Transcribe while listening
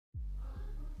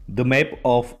The map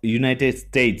of United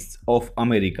States of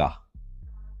America.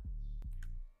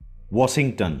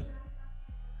 Washington,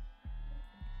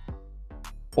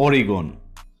 Oregon,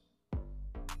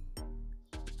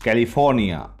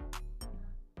 California,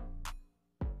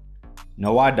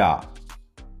 Nevada,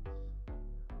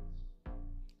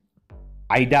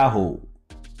 Idaho,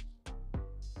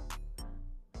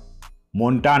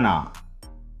 Montana,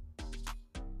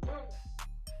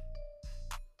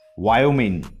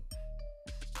 Wyoming,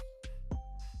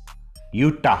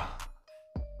 Utah,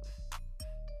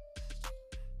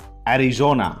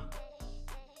 Arizona,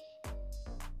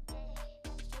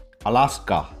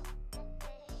 Alaska,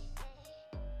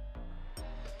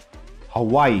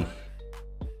 Hawaii,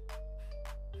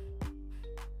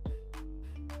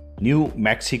 New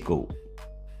Mexico,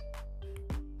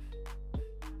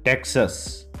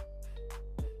 Texas,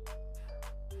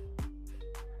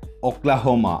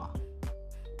 Oklahoma,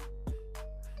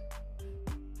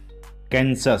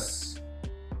 Kansas,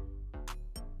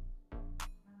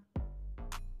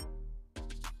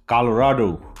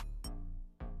 Colorado,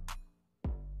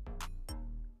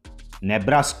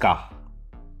 Nebraska,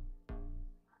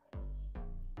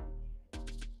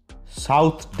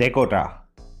 South Dakota,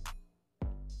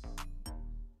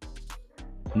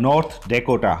 North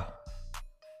Dakota,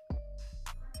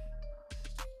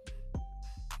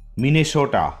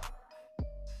 Minnesota,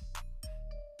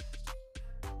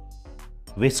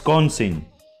 Wisconsin,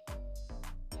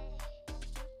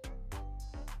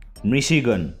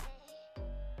 Michigan,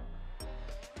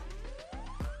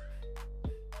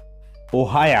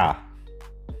 Ohio,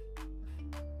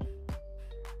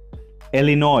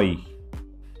 Illinois,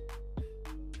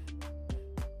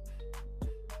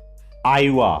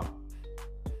 Iowa,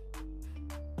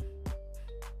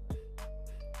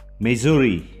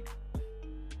 Missouri,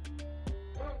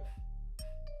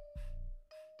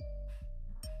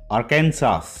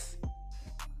 Arkansas,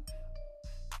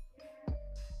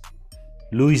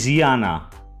 Louisiana,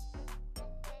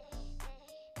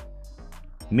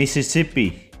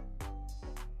 Mississippi,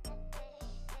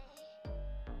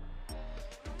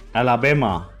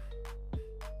 Alabama,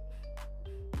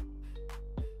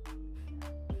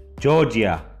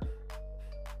 Georgia,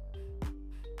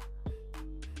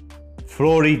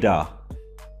 Florida,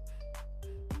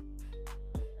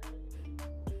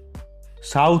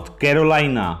 South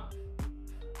Carolina,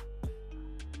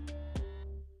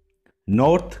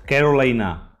 North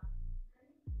Carolina,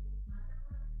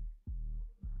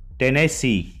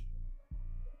 Tennessee,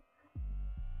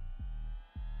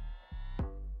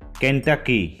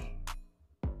 Kentucky,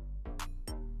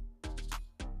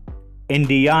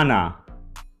 Indiana,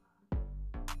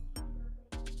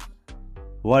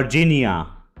 Virginia,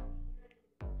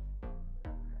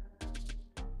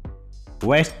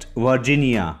 West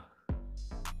Virginia,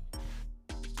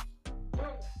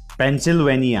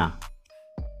 Pennsylvania,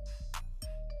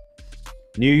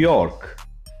 New York,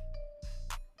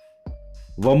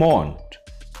 Vermont,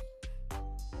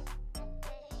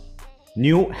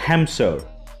 New Hampshire,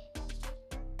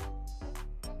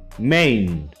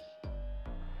 Maine,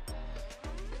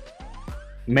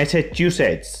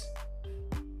 Massachusetts,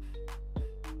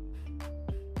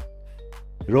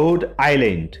 Rhode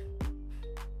Island,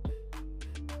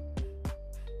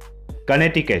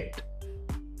 Connecticut,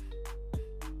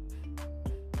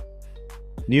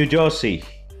 New Jersey,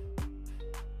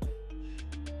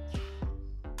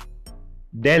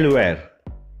 Delaware,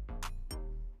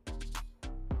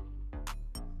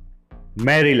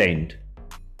 Maryland.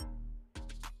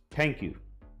 Thank you.